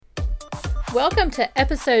Welcome to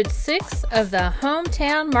episode 6 of the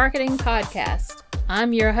Hometown Marketing Podcast.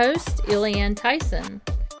 I'm your host, Ilianne Tyson.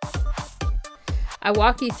 I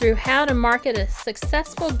walk you through how to market a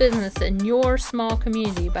successful business in your small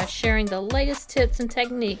community by sharing the latest tips and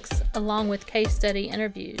techniques along with case study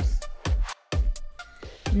interviews.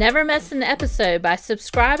 Never miss an episode by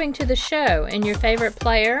subscribing to the show in your favorite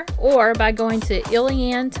player or by going to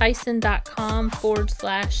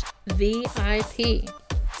iliannetyson.com/VIP.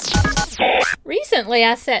 Recently,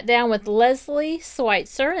 I sat down with Leslie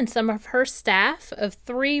Schweitzer and some of her staff of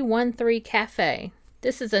 313 Cafe.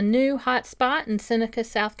 This is a new hot spot in Seneca,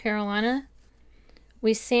 South Carolina.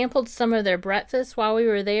 We sampled some of their breakfast while we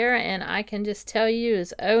were there, and I can just tell you, it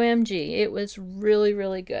was OMG. It was really,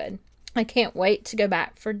 really good. I can't wait to go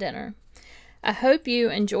back for dinner. I hope you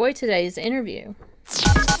enjoy today's interview.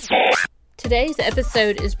 Today's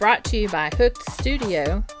episode is brought to you by Hooked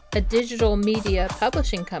Studio, a digital media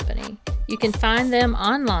publishing company. You can find them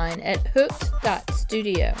online at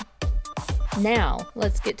hooked.studio. Now,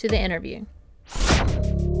 let's get to the interview.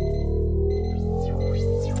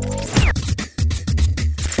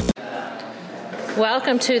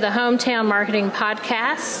 Welcome to the Hometown Marketing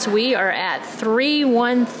Podcast. We are at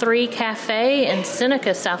 313 Cafe in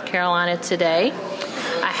Seneca, South Carolina today.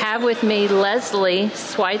 I have with me Leslie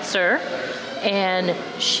Schweitzer, and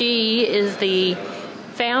she is the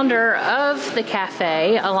founder of the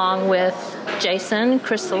cafe along with Jason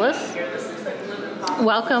Chrysalis.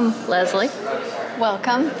 Welcome, Leslie.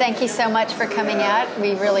 Welcome. Thank you so much for coming out.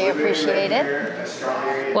 We really appreciate it.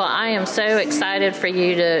 Well, I am so excited for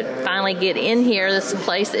you to finally get in here. This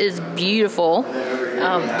place is beautiful.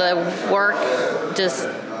 The work just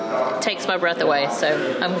takes my breath away.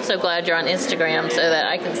 So I'm so glad you're on Instagram so that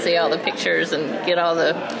I can see all the pictures and get all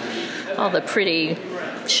the pretty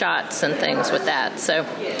shots and things with that. So,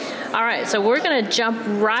 all right. So we're going to jump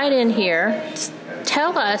right in here.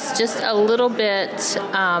 Tell us just a little bit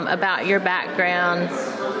about your background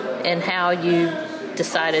and how you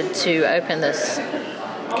decided to open this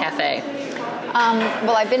cafe.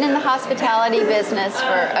 Well, I've been in the hospitality business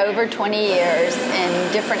for over 20 years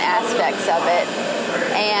in different aspects of it.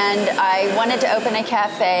 And I wanted to open a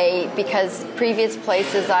cafe because previous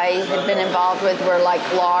places I had been involved with were like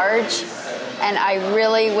large. And I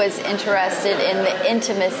really was interested in the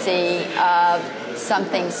intimacy of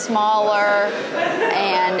something smaller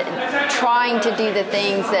and trying to do the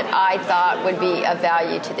things that I thought would be of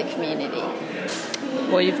value to the community.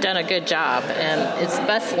 Well, you've done a good job, and it's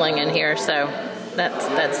bustling in here, so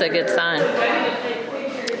that's a good sign.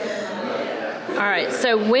 All right,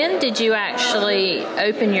 so when did you actually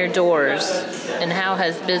open your doors, and how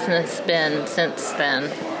has business been since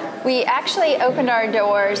then? We actually opened our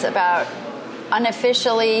doors about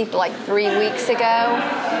unofficially like 3 weeks ago,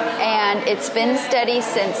 and it's been steady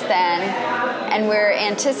since then, and we're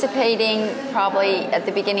anticipating probably at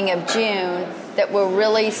the beginning of June that we'll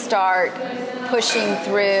really start pushing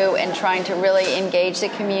through and trying to really engage the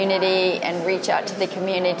community and reach out to the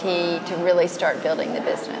community to really start building the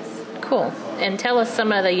business. Cool. And tell us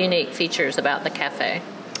some of the unique features about the cafe.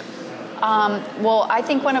 Well, I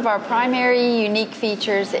think one of our primary unique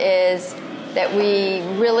features is that we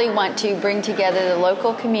really want to bring together the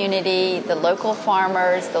local community, the local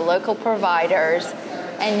farmers, the local providers,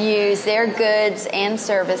 and use their goods and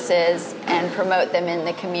services and promote them in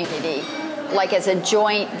the community, like as a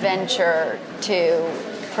joint venture to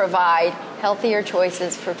provide healthier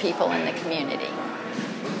choices for people in the community.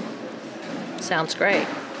 Sounds great.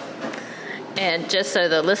 And just so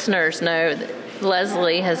the listeners know,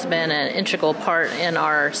 Leslie has been an integral part in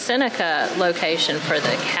our Seneca location for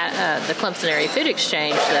the Clemson Area Food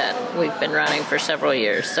Exchange that we've been running for several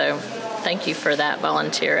years. So thank you for that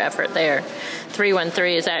volunteer effort there.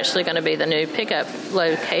 313 is actually going to be the new pickup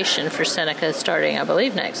location for Seneca starting, I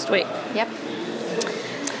believe, next week. Yep.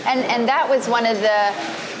 And that was one of the,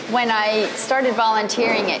 when I started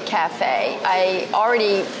volunteering at Cafe, I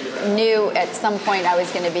already knew at some point I was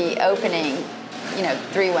going to be opening,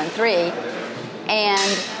 313.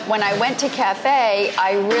 And when I went to Cafe,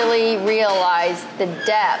 I really realized the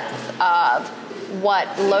depth of what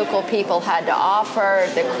local people had to offer,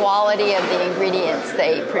 the quality of the ingredients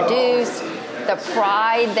they produced, the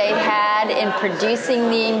pride they had in producing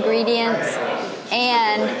the ingredients,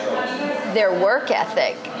 and their work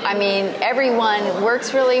ethic. I mean, everyone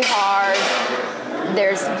works really hard.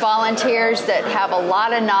 There's volunteers that have a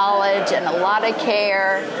lot of knowledge and a lot of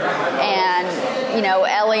care, and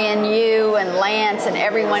Ellie and you and Lance and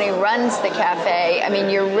everyone who runs the cafe, I mean,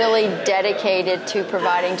 you're really dedicated to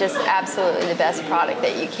providing just absolutely the best product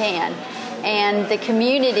that you can. And the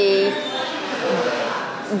community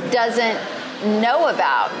doesn't know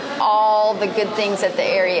about all the good things that the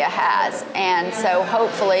area has. And so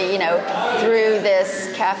hopefully, through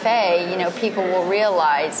this cafe, people will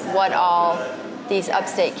realize what all these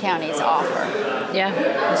upstate counties offer. Yeah,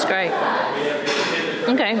 that's great.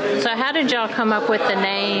 Okay, so how did y'all come up with the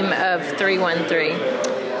name of 313?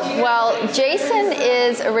 Well, Jason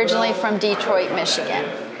is originally from Detroit, Michigan.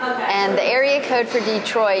 And the area code for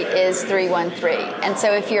Detroit is 313. And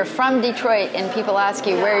so if you're from Detroit and people ask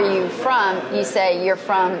you, where are you from? You say you're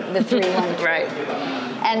from the 313. Right.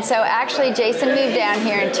 And so actually Jason moved down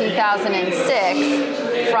here in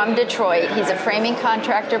 2006 from Detroit. He's a framing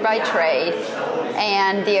contractor by trade.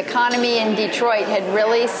 And the economy in Detroit had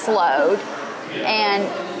really slowed. And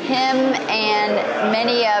him and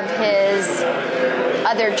many of his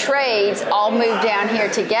other trades all moved down here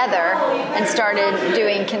together and started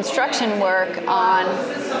doing construction work on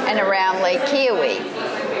and around Lake Keowee.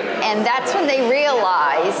 And that's when they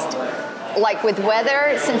realized, like with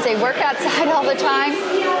weather, since they work outside all the time,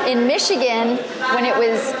 in Michigan, when it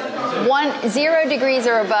was 0 degrees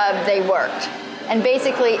or above, they worked. And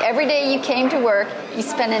basically every day you came to work, you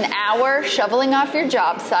spent an hour shoveling off your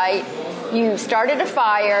job site, you started a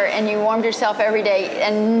fire, and you warmed yourself every day,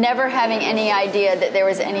 and never having any idea that there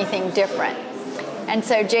was anything different. And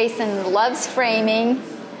so Jason loves framing,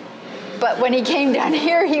 but when he came down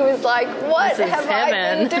here, he was like, what have I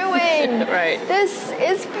been doing? Right. This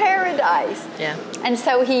is paradise. Yeah. And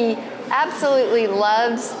so he absolutely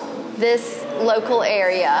loves this local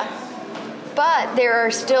area, but there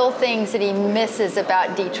are still things that he misses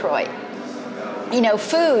about Detroit.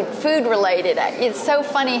 Food related. It's so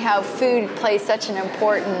funny how food plays such an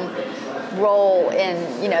important role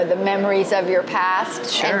in, the memories of your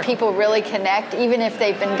past. Sure. And people really connect, even if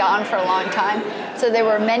they've been gone for a long time. So there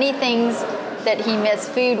were many things that he missed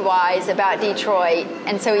food-wise about Detroit.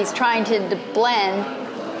 And so he's trying to blend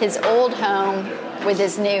his old home with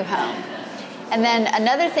his new home. And then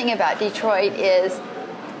another thing about Detroit is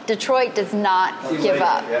Detroit does not give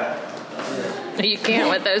up. You can't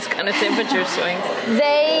with those kind of temperature swings.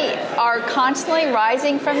 They are constantly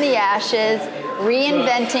rising from the ashes,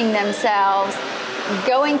 reinventing themselves,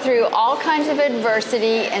 going through all kinds of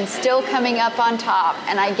adversity and still coming up on top.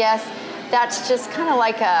 And I guess that's just kind of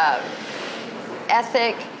like a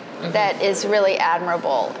ethic that is really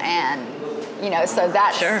admirable. And, so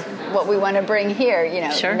that's what we want to bring here,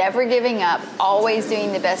 never giving up, always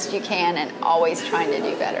doing the best you can, and always trying to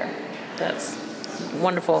do better. That's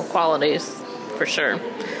wonderful qualities, for sure.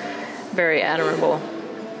 Very admirable.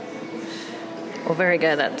 Well, very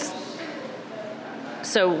good.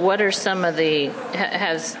 So what are some of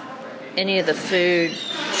has any of the food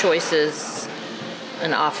choices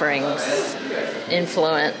and offerings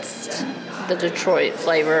influenced the Detroit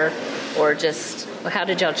flavor, or just how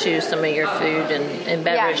did y'all choose some of your food and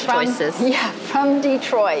beverage choices? Yeah, from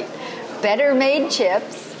Detroit. Better made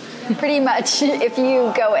chips. Pretty much, if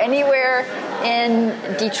you go anywhere in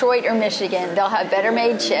Detroit or Michigan, they'll have Better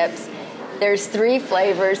Made chips. There's 3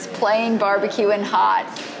 flavors, plain, barbecue, and hot,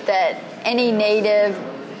 that any native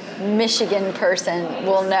Michigan person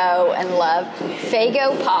will know and love.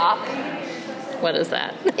 Faygo Pop. What is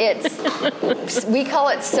that? We call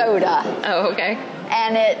it soda. Oh, okay.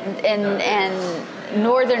 And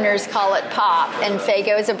Northerners call it pop, and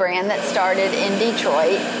Faygo is a brand that started in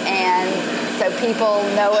Detroit, and so people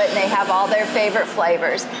know it, and they have all their favorite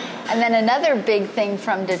flavors. And then another big thing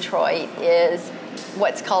from Detroit is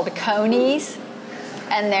what's called conies,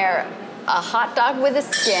 and they're a hot dog with a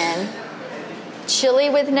skin, chili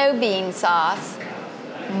with no bean sauce,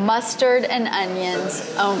 mustard and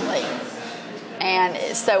onions only.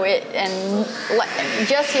 And so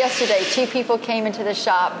just yesterday, 2 people came into the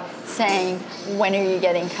shop saying, when are you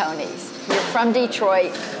getting conies? You're from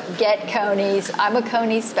Detroit, get conies. I'm a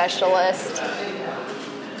coney specialist.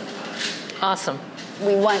 Awesome.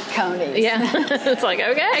 We want conies. Yeah. It's like,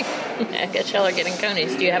 okay. I guess y'all are getting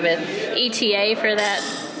conies. Do you have an ETA for that?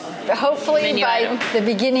 Hopefully by the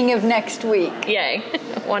beginning of next week. Yay.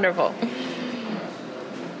 Wonderful.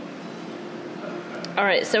 All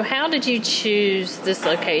right, so how did you choose this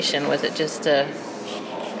location? Was it just a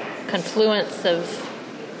confluence of...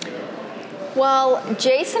 Well,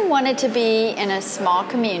 Jason wanted to be in a small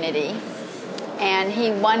community, and he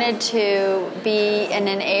wanted to be in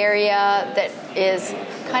an area that is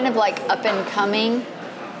kind of like up and coming.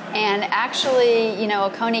 And actually,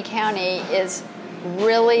 Oconee County is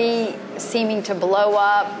really seeming to blow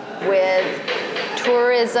up with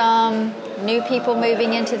tourism, new people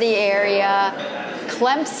moving into the area.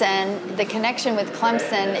 Clemson, the connection with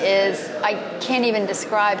Clemson is, I can't even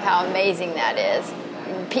describe how amazing that is.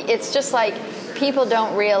 It's just like people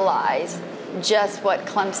don't realize just what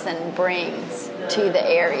Clemson brings to the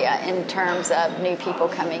area in terms of new people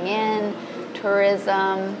coming in,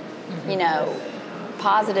 tourism,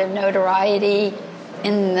 positive notoriety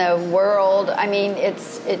in the world. I mean,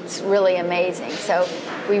 it's really amazing. So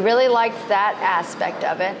we really liked that aspect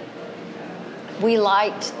of it. We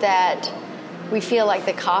liked that we feel like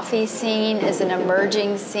the coffee scene is an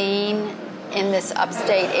emerging scene in this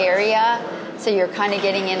upstate area. So you're kind of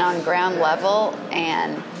getting in on ground level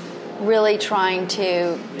and really trying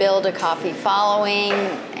to build a coffee following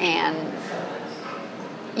and,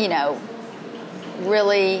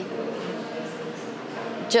 really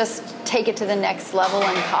just take it to the next level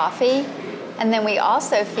in coffee. And then we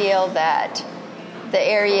also feel that the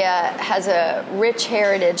area has a rich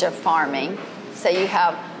heritage of farming. So you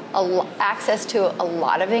have access to a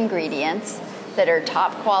lot of ingredients that are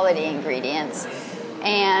top quality ingredients.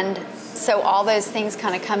 And so all those things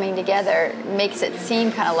kind of coming together makes it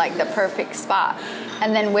seem kind of like the perfect spot.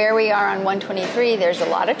 And then where we are on 123, there's a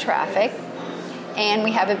lot of traffic, and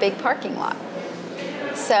we have a big parking lot.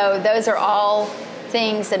 So those are all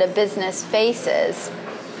things that a business faces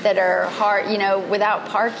that are hard. Without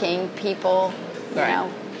parking, people,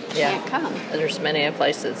 can't come. There's many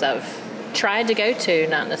places I've tried to go to,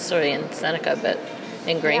 not necessarily in Seneca, but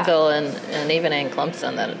in Greenville and even in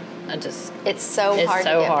Clemson, that it's so hard to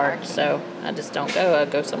get parking. So I just don't go. I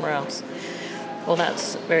go somewhere else. Well,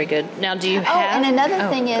 that's very good. Now, do you have... and another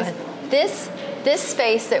thing is this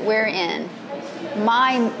space that we're in,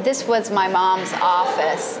 this was my mom's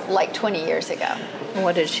office like 20 years ago.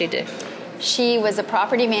 What did she do? She was a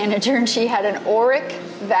property manager, and she had an Auric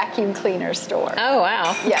vacuum cleaner store. Oh,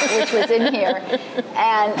 wow. Yeah, which was in here.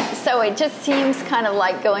 And so it just seems kind of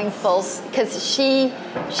like going full, because she's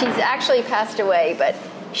actually passed away, but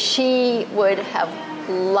she would have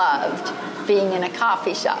loved being in a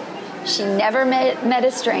coffee shop. She never met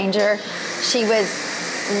a stranger. She was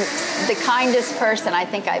the kindest person I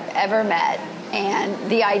think I've ever met. And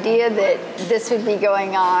the idea that this would be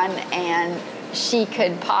going on and she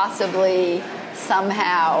could possibly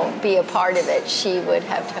somehow be a part of it, she would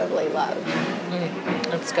have totally loved.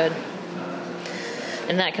 That's good.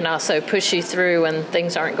 And that can also push you through when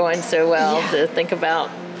things aren't going so well, to think about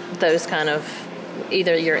those kind of,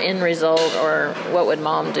 either your end result or what would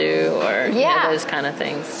mom do, or those kind of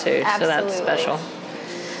things too. Absolutely. So that's special.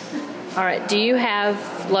 All right. Do you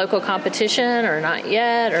have local competition or not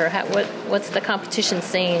yet? Or what's the competition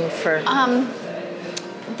scene for?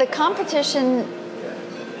 The competition,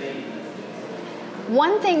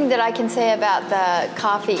 one thing that I can say about the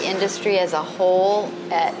coffee industry as a whole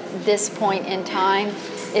at this point in time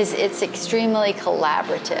is it's extremely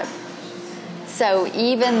collaborative. So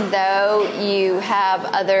even though you have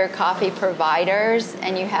other coffee providers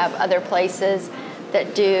and you have other places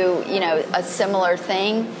that do, a similar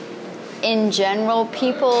thing, in general,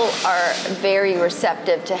 people are very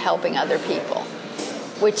receptive to helping other people,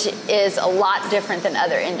 which is a lot different than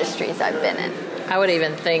other industries I've been in. I would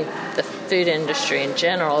even think the food industry in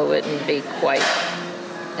general wouldn't be quite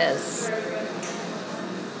as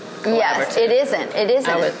collaborative. Yes, it isn't.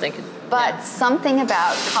 I would think. But something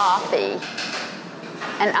about coffee,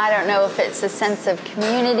 and I don't know if it's a sense of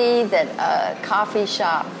community that a coffee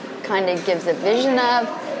shop kind of gives a vision of,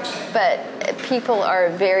 but people are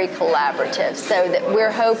very collaborative. So that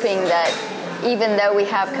we're hoping that even though we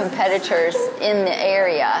have competitors in the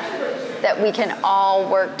area, that we can all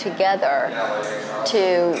work together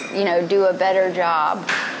to, do a better job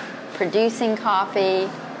producing coffee,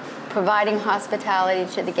 providing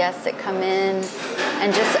hospitality to the guests that come in,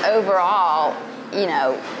 and just overall,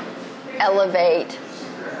 elevate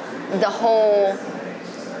the whole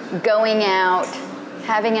going out,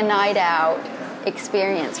 having a night out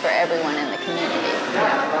experience for everyone in the community.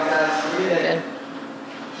 Good.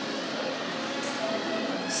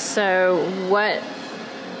 So what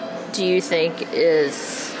do you think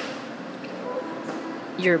is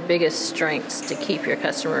your biggest strengths to keep your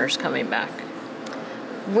customers coming back?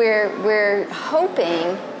 We're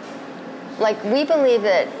hoping, we believe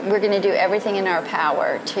that we're going to do everything in our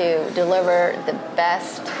power to deliver the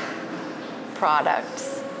best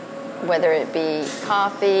products, whether it be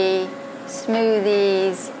coffee,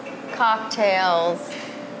 smoothies, cocktails,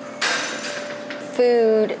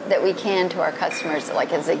 food that we can to our customers,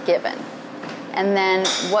 as a given. And then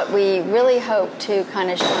what we really hope to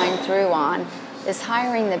kind of shine through on is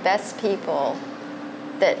hiring the best people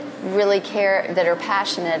that really care, that are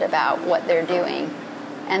passionate about what they're doing,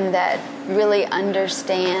 and that really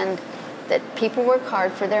understand that people work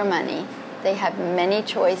hard for their money. They have many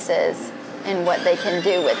choices in what they can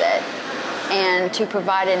do with it. And to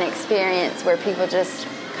provide an experience where people just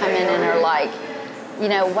come in and are like,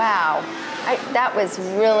 wow, that was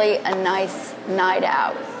really a nice night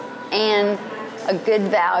out and a good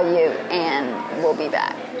value, and we'll be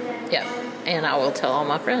back. Yep. And I will tell all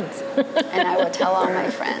my friends. And I will tell all my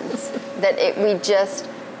friends that we just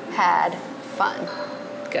had fun.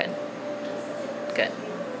 Good.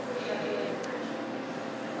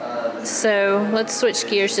 So let's switch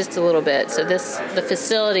gears just a little bit. So the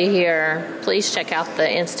facility here, please check out the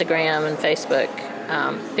Instagram and Facebook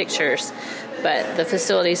pictures. But the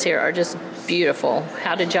facilities here are just beautiful.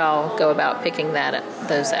 How did y'all go about picking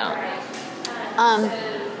those out?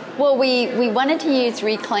 Well, we wanted to use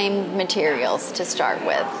reclaimed materials to start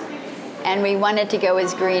with, and we wanted to go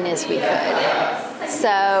as green as we could.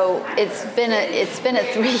 So it's been a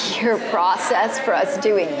 3-year process for us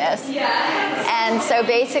doing this. And so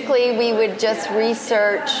basically we would just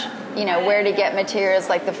research, where to get materials,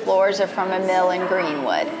 like the floors are from a mill in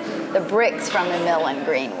Greenwood, the bricks from a mill in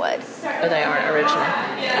Greenwood. Oh, they aren't original?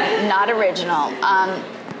 Not original.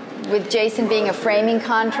 With Jason being a framing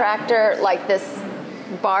contractor, like this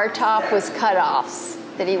bar top was cut-offs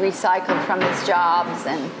that he recycled from his jobs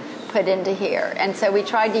and put into here. And so we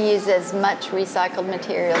tried to use as much recycled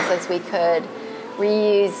materials as we could,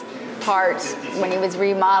 reuse parts when he was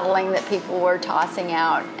remodeling that people were tossing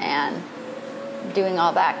out, and doing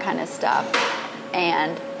all that kind of stuff.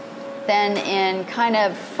 And then in kind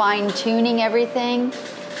of fine-tuning everything,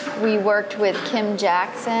 we worked with Kim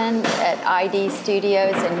Jackson at ID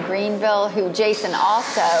Studios in Greenville, who Jason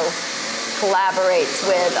also collaborates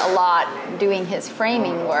with a lot doing his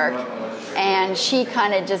framing work. And she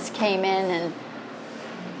kind of just came in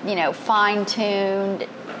and, fine-tuned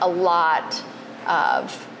a lot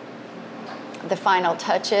of the final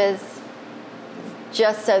touches,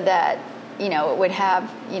 just so that, it would have,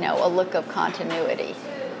 a look of continuity.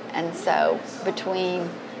 And so between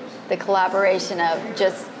the collaboration of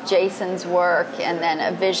just Jason's work and then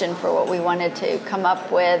a vision for what we wanted to come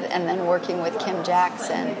up with, and then working with Kim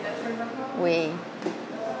Jackson, we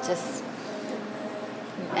just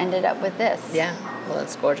ended up with this. Yeah, well,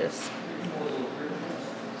 that's gorgeous.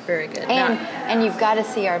 Very good. And you've got to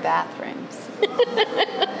see our bathrooms.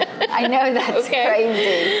 I know that's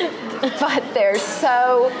crazy, but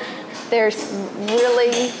they're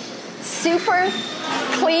really super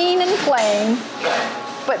clean and plain,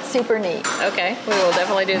 but super neat. Okay, we will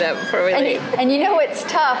definitely do that before we leave. And it's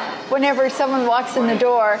tough whenever someone walks in the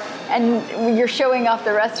door and you're showing off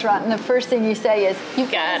the restaurant, and the first thing you say is,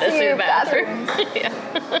 "You've got to see the bathroom." Yeah,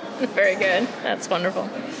 very good. That's wonderful.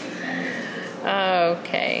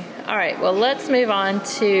 Okay, all right. Well, let's move on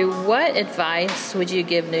to what advice would you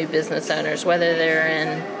give new business owners, whether they're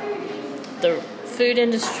in the food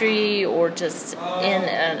industry or just in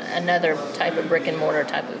another type of brick and mortar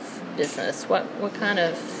type of business? What kind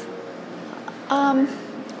of?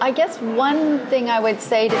 I guess one thing I would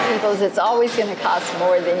say to people is it's always going to cost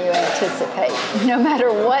more than you anticipate, no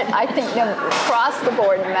matter what. I think across the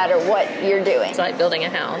board, no matter what you're doing. It's like building a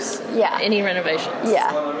house. Yeah. Any renovations.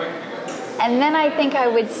 Yeah. And then I think I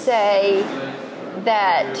would say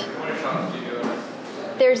that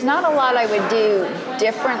there's not a lot I would do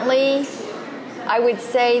differently. I would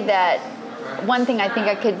say that one thing I think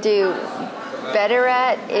I could do better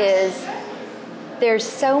at is there's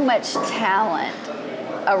so much talent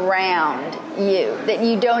around you that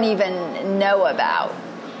you don't even know about.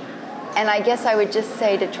 And I guess I would just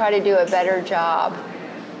say to try to do a better job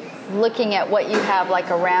looking at what you have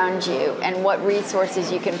around you and what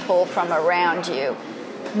resources you can pull from around you.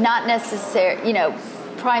 Not necessarily,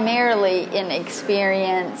 primarily in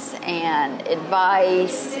experience and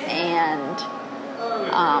advice and,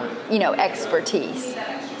 expertise.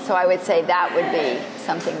 So I would say that would be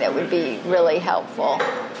something that would be really helpful.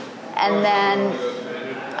 And then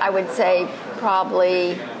I would say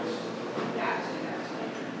probably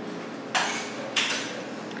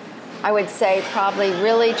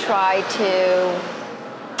really try to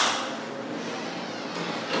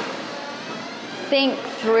think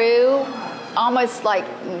through, almost like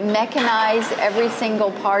mechanize every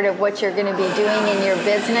single part of what you're going to be doing in your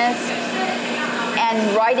business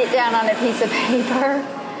and write it down on a piece of paper.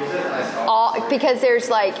 Because there's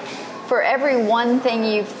for every one thing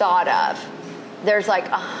you've thought of, there's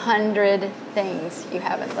 100 things you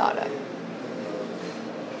haven't thought of.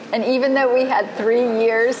 And even though we had 3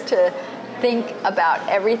 years to think about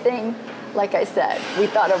everything, like I said, we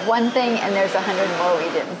thought of one thing and there's 100 more we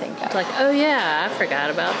didn't think of. It's oh yeah, I forgot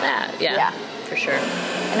about that. Yeah, for sure.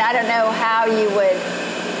 And I don't know how you would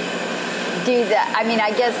do that. I mean,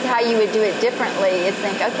 I guess how you would do it differently is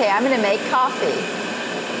think, okay, I'm going to make coffee.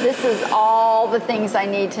 This is all the things I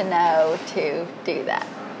need to know to do that.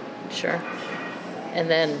 Sure. and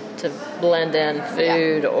then to blend in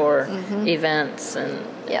food or events. And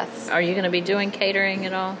Yes. are you going to be doing catering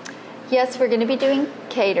at all? Yes, we're going to be doing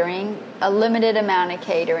catering, a limited amount of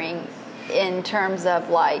catering in terms of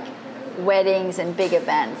like weddings and big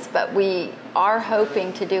events, but we are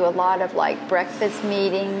hoping to do a lot of like breakfast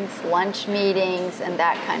meetings, lunch meetings, and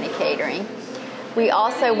that kind of catering. We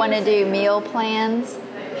also want to do meal plans,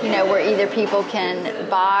 where either people can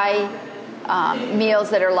buy meals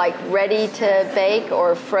that are like ready to bake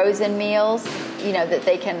or frozen meals, that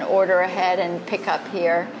they can order ahead and pick up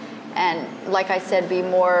here. And like I said, be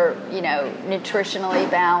more, nutritionally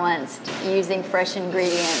balanced, using fresh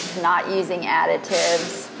ingredients, not using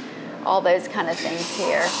additives, all those kind of things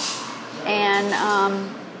here. And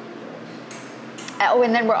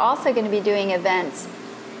and then we're also going to be doing events,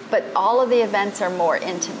 but all of the events are more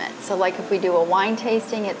intimate. So like if we do a wine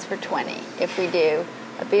tasting, it's for 20. If we do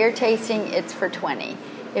a beer tasting, it's for 20.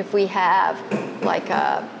 If we have like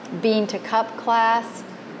a bean to cup class,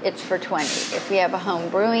 it's for 20. If we have a home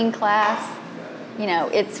brewing class,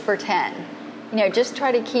 it's for 10. Just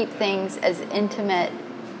try to keep things as intimate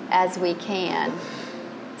as we can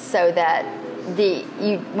so that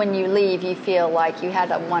when you leave, you feel like you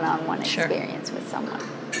had a one-on-one experience with someone.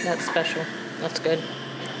 That's special. That's good.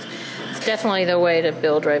 It's definitely the way to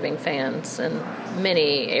build raving fans in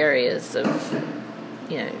many areas of,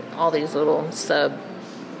 all these little sub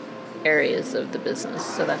areas of the business.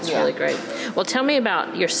 So that's really great. Well, tell me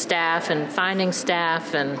about your staff and finding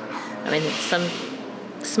staff. And I mean, some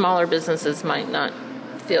smaller businesses might not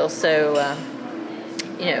feel so,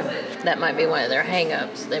 that might be one of their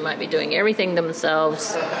hang-ups. They might be doing everything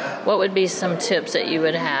themselves. What would be some tips that you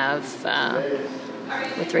would have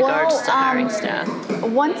with regards to hiring staff?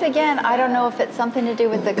 Once again, I don't know if it's something to do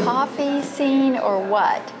with the coffee scene or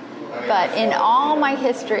what, but in all my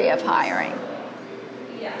history of hiring,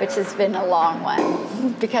 which has been a long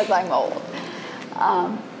one because I'm old,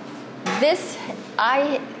 this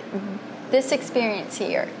experience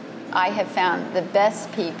here, I have found the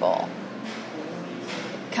best people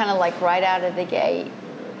kind of like right out of the gate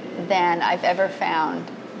than I've ever found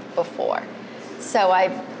before. So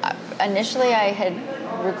initially I had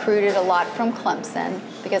recruited a lot from Clemson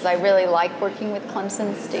because I really like working with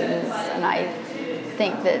Clemson students, and I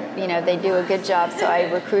think that they do a good job. So I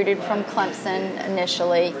recruited from Clemson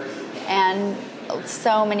initially, and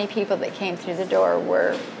so many people that came through the door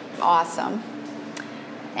were awesome.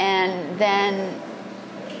 And then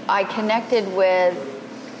I connected with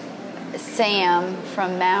Sam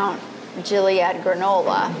from Mount Gilead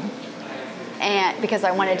Granola, and because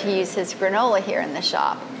I wanted to use his granola here in the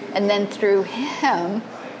shop. And then through him,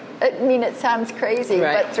 it sounds crazy,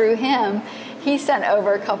 but through him, he sent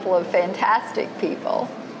over a couple of fantastic people.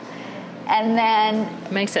 And then...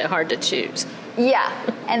 Makes it hard to choose. Yeah.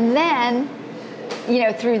 And then,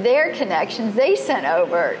 through their connections, they sent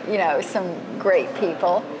over, some great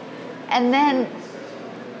people. And then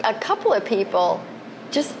a couple of people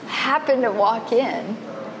just happened to walk in,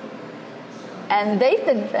 and they've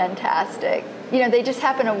been fantastic. They just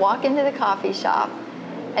happened to walk into the coffee shop,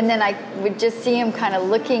 and then I would just see them kind of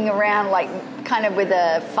looking around, like kind of with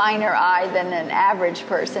a finer eye than an average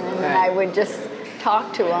person, and then I would just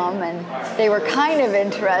talk to them, and they were kind of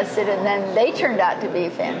interested, and then they turned out to be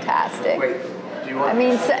fantastic.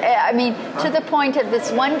 To the point of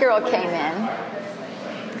this one girl came in.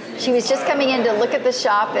 She was just coming in to look at the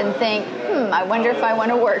shop and think, I wonder if I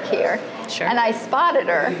want to work here. Sure. And I spotted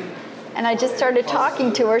her, and I just started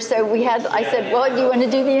talking to her. So I said, well, do you want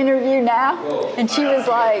to do the interview now? And she was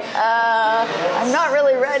like, I'm not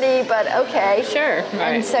really ready, but okay. Sure.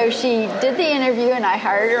 And so she did the interview, and I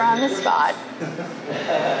hired her on the spot.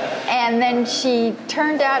 And then she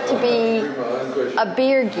turned out to be a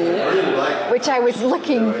beer geek, which I was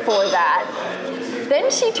looking for that. Then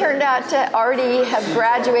she turned out to already have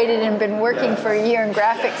graduated and been working for a year in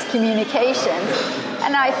graphics communications.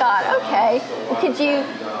 And I thought, okay, well, could you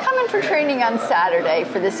come in for training on Saturday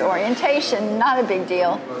for this orientation? Not a big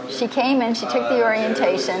deal. She came in, she took the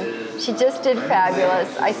orientation. She just did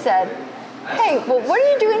fabulous. I said, hey, well, what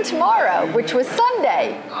are you doing tomorrow? Which was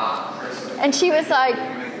Sunday. And she was like,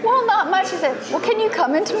 well, not much. I said, well, can you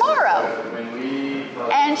come in tomorrow?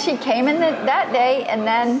 And she came in that day, and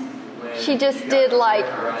then she just did like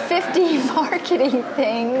 50 marketing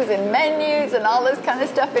things and menus and all this kind of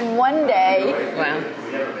stuff in one day. Wow.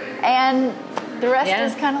 And the rest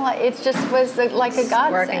was kind of like, it just was like a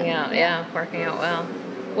godsend. Working out well.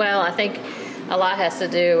 Well, I think a lot has to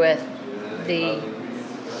do with the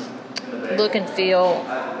look and feel,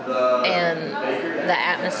 and the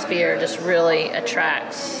atmosphere just really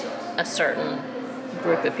attracts a certain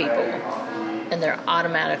group of people, and they're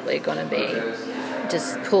automatically going to be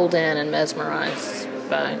just pulled in and mesmerized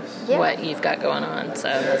by what you've got going on. So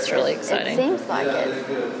that's really exciting. It seems like it.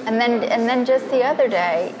 And then just the other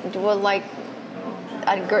day, the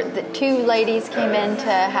two ladies came in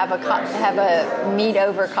to have a meet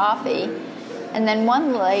over coffee, and then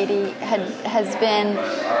one lady has been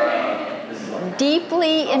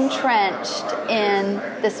deeply entrenched in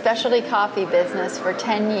the specialty coffee business for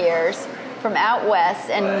 10 years from out west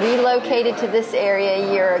and relocated to this area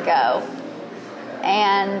a year ago.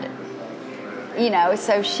 And,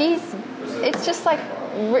 so it's just like,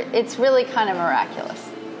 it's really kind of miraculous.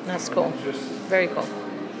 That's cool. Very cool.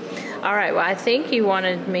 All right. Well, I think you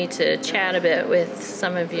wanted me to chat a bit with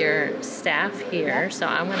some of your staff here. So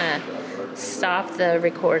I'm going to stop the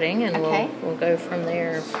recording and we'll go from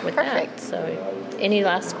there with Perfect. that. So any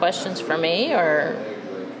last questions for me or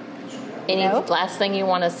any last thing you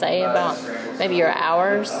want to say about maybe your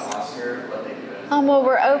hours? Well,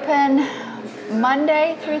 we're open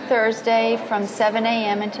Monday through Thursday from 7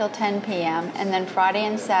 a.m. until 10 p.m. And then Friday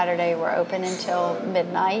and Saturday we're open until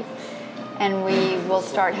midnight. And we will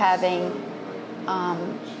start having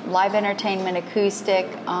live entertainment acoustic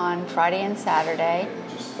on Friday and Saturday.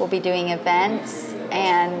 We'll be doing events,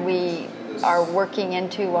 and we are working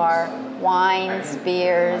into our wines,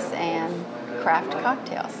 beers, and craft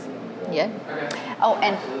cocktails. Yeah. Oh,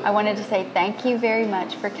 and I wanted to say thank you very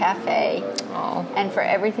much for Cafe and for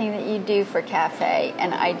everything that you do for Cafe.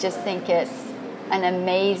 And I just think it's an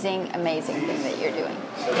amazing, amazing thing that you're doing.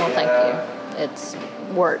 Well, thank you. It's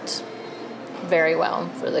worked very well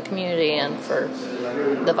for the community and for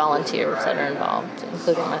the volunteers that are involved,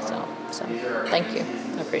 including myself. So thank you.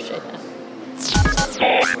 I appreciate that.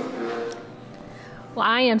 Well,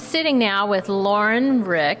 I am sitting now with Lauren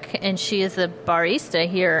Rick, and she is a barista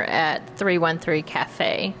here at 313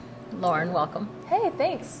 Cafe. Lauren, welcome. Hey,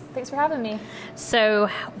 thanks. Thanks for having me. So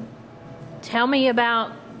tell me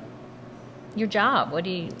about your job. What do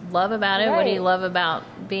you love about it? Right. What do you love about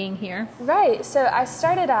being here? Right. So I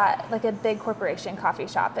started at like a big corporation coffee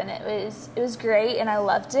shop, and it was great, and I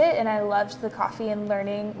loved it, and I loved the coffee and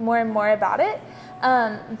learning more and more about it.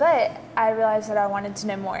 But I realized that I wanted to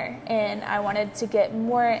know more, and I wanted to get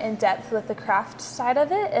more in depth with the craft side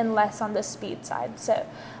of it and less on the speed side. So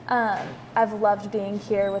I've loved being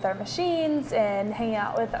here with our machines and hanging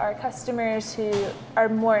out with our customers who are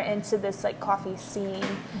more into this like coffee scene,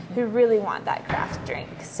 who really want that craft drink.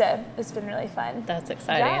 So it's been really fun. That's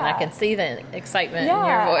exciting. Yeah. And I can see the excitement Yeah, in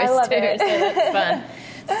your voice I love too. it. So that's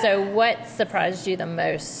fun. So what surprised you the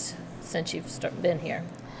most since you've been here?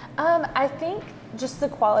 I think just the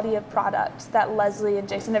quality of product that Leslie and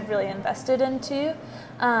Jason have really invested into,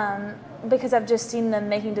 because I've just seen them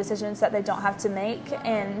making decisions that they don't have to make.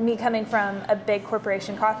 And me coming from a big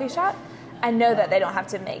corporation coffee shop, I know that they don't have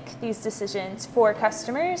to make these decisions for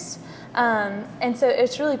customers. And so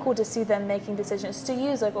it's really cool to see them making decisions to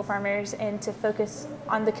use local farmers and to focus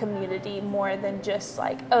on the community more than just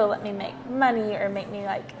like, oh, let me make money or make me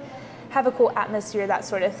like have a cool atmosphere, that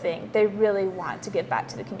sort of thing. They really want to give back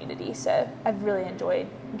to the community. So I've really enjoyed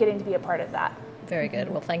getting to be a part of that. Very good.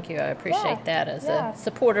 Well, thank you. I appreciate that as Yeah. a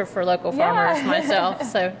supporter for local farmers myself.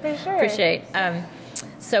 So For sure. appreciate.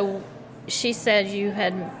 So she said you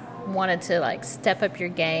had wanted to like step up your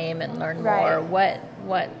game and learn Right. more.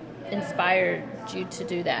 What inspired you to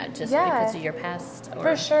do that? Just because of your past? Or?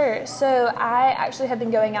 For sure. So I actually have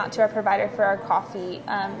been going out to our provider for our coffee.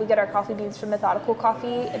 We get our coffee beans from Methodical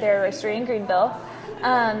Coffee. They're a roastery in Greenville.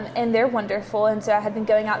 And they're wonderful. And so I had been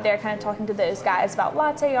going out there kind of talking to those guys about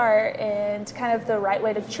latte art and kind of the right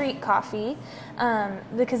way to treat coffee.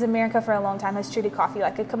 Because America for a long time has treated coffee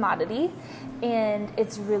like a commodity. And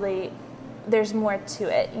it's really, there's more to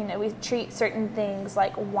it. You know, we treat certain things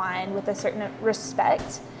like wine with a certain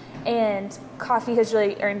respect. And coffee has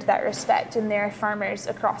really earned that respect. And there are farmers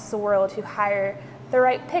across the world who hire the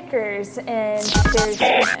right pickers. And there's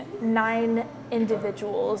 9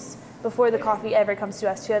 individuals before the coffee ever comes to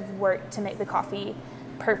us who have worked to make the coffee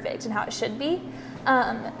perfect and how it should be.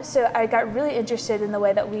 So I got really interested in the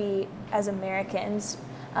way that we, as Americans,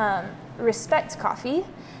 respect coffee.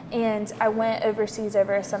 And I went overseas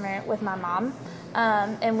over a summer with my mom.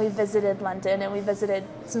 And we visited London and we visited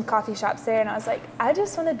some coffee shops there, and I was like, I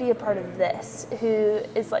just want to be a part of this, who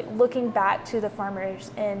is like looking back to the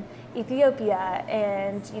farmers in Ethiopia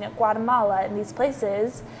and Guatemala and these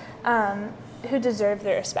places who deserve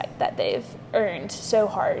the respect that they've earned so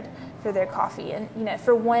hard for their coffee. And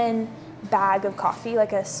for one bag of coffee,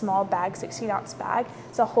 like a small bag, 16-ounce bag,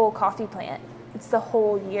 it's a whole coffee plant. It's the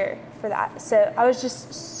whole year for that. So I was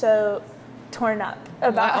just so torn up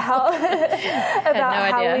about how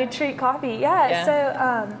we treat coffee.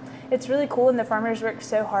 So it's really cool, and the farmers work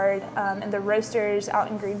so hard, and the roasters out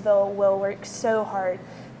in Greenville will work so hard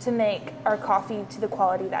to make our coffee to the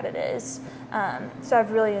quality that it is. So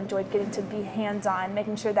I've really enjoyed getting to be hands-on,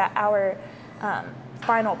 making sure that our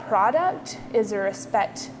final product is a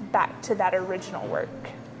respect back to that original work.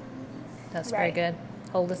 That's very good.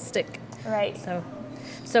 Holistic. Right.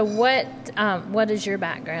 So what is your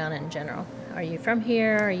background in general? Are you from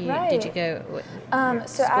here? Did you go?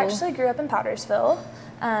 So I actually grew up in Powdersville.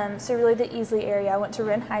 So really the Easley area. I went to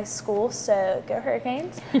Wren High School, so go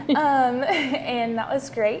Hurricanes. And that was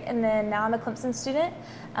great. And then now I'm a Clemson student.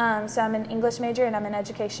 So I'm an English major and I'm an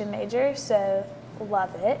education major, so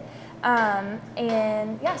love it.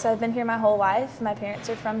 So I've been here my whole life. My parents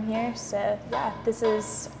are from here, so yeah, this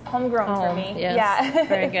is homegrown for me. Yes. Yeah,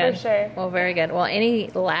 very good. For sure. Well, very good. Well, any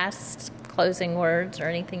last closing words or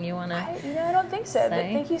anything you want to I don't think so, but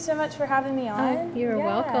thank you so much for having me on. You're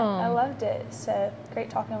welcome. I loved it. So great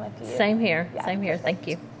talking with you. Same here. Yeah. Same here. Thank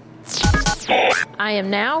you. I am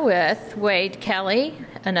now with Wade Kelly,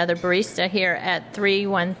 another barista here at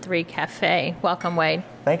 313 Cafe. Welcome, Wade.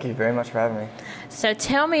 Thank you very much for having me. So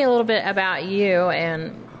tell me a little bit about you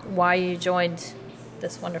and why you joined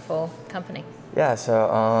this wonderful company. Yeah, so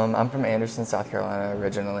I'm from Anderson, South Carolina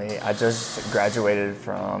originally. I just graduated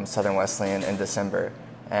from Southern Wesleyan in December,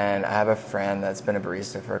 and I have a friend that's been a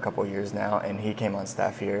barista for a couple years now, and he came on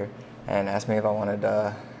staff here and asked me if I wanted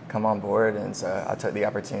to come on board, and so I took the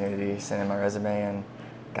opportunity, sent in my resume, and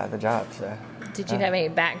got the job. So. Did you have any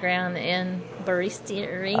background in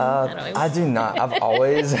baristering? I do not. I've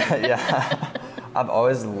always, I've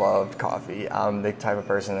always loved coffee. I'm the type of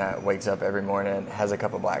person that wakes up every morning, has a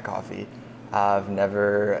cup of black coffee. I've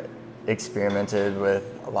never experimented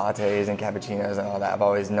with lattes and cappuccinos and all that. I've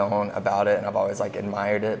always known about it and I've always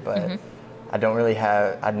admired it, but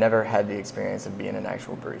I've never had the experience of being an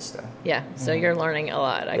actual barista. Yeah, so you're learning a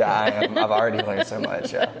lot. I am. I've already learned so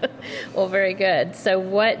much, yeah. Well, very good. So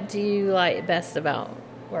what do you like best about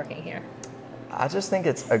working here? I just think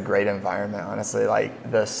it's a great environment, honestly.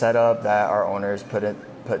 The setup that our owners put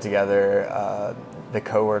together, the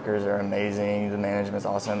coworkers are amazing, the management's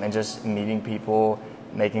awesome, and just meeting people,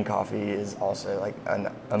 making coffee is also an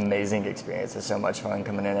amazing experience. It's so much fun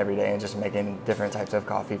coming in every day and just making different types of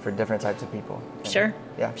coffee for different types of people. Sure.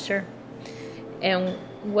 Yeah. Sure. And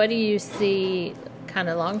what do you see kind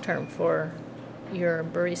of long term for your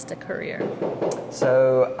barista career?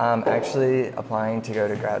 So I'm actually applying to go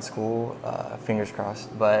to grad school, fingers crossed,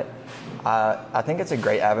 but I think it's a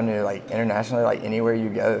great avenue, internationally, anywhere you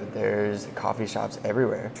go, there's coffee shops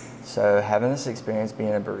everywhere. So having this experience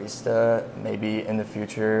being a barista, maybe in the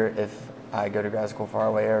future, if I go to grad school far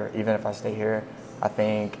away or even if I stay here, I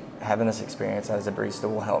think having this experience as a barista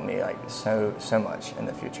will help me so much in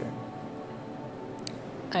the future.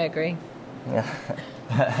 I agree. Yeah.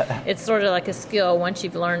 It's sort of like a skill. Once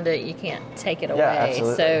you've learned it, you can't take it away.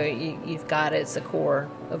 Absolutely. So you've got it as the core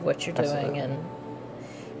of what you're doing. Absolutely.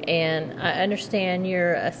 And I understand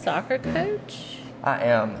you're a soccer coach? I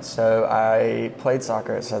am. So I played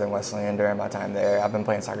soccer at Southern Wesleyan during my time there. I've been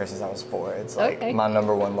playing soccer since I was 4. It's my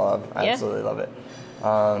number one love. I absolutely love it.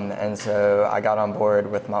 And so I got on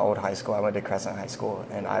board with my old high school. I went to Crescent High School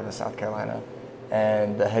in Iva, South Carolina.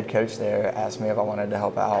 And the head coach there asked me if I wanted to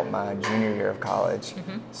help out my junior year of college.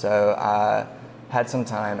 Mm-hmm. So I had some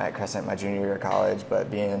time at Crescent my junior year of college,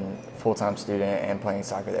 but being a full-time student and playing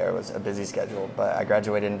soccer there was a busy schedule. But I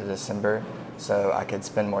graduated into December, so I could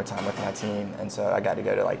spend more time with my team. And so I got to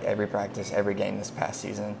go to every practice, every game this past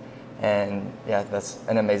season. And yeah, that's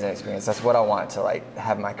an amazing experience. That's what I want to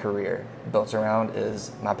have my career built around,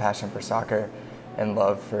 is my passion for soccer and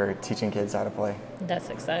love for teaching kids how to play. That's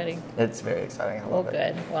exciting. It's very exciting. I love it.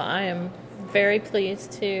 Good. Well, I am very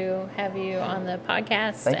pleased to have you on the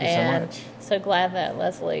podcast. Thank you so much. So glad that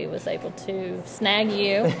Leslie was able to snag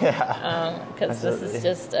you. Because this is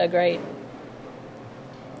just a great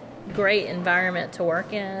environment to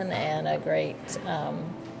work in, and a great, I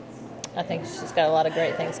think she's got a lot of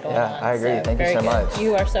great things going on. Yeah, I agree. Thank you so much.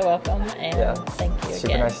 You are so welcome, and thank you again.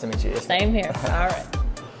 Super nice to meet you. Same here. All right.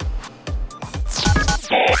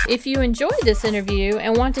 If you enjoyed this interview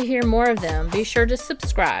and want to hear more of them, be sure to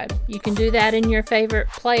subscribe. You can do that in your favorite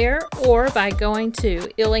player or by going to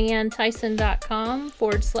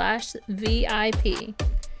IllianTyson.com/VIP.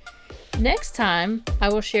 Next time, I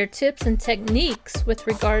will share tips and techniques with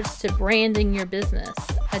regards to branding your business.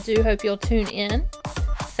 I do hope you'll tune in.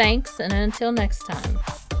 Thanks, and until next time.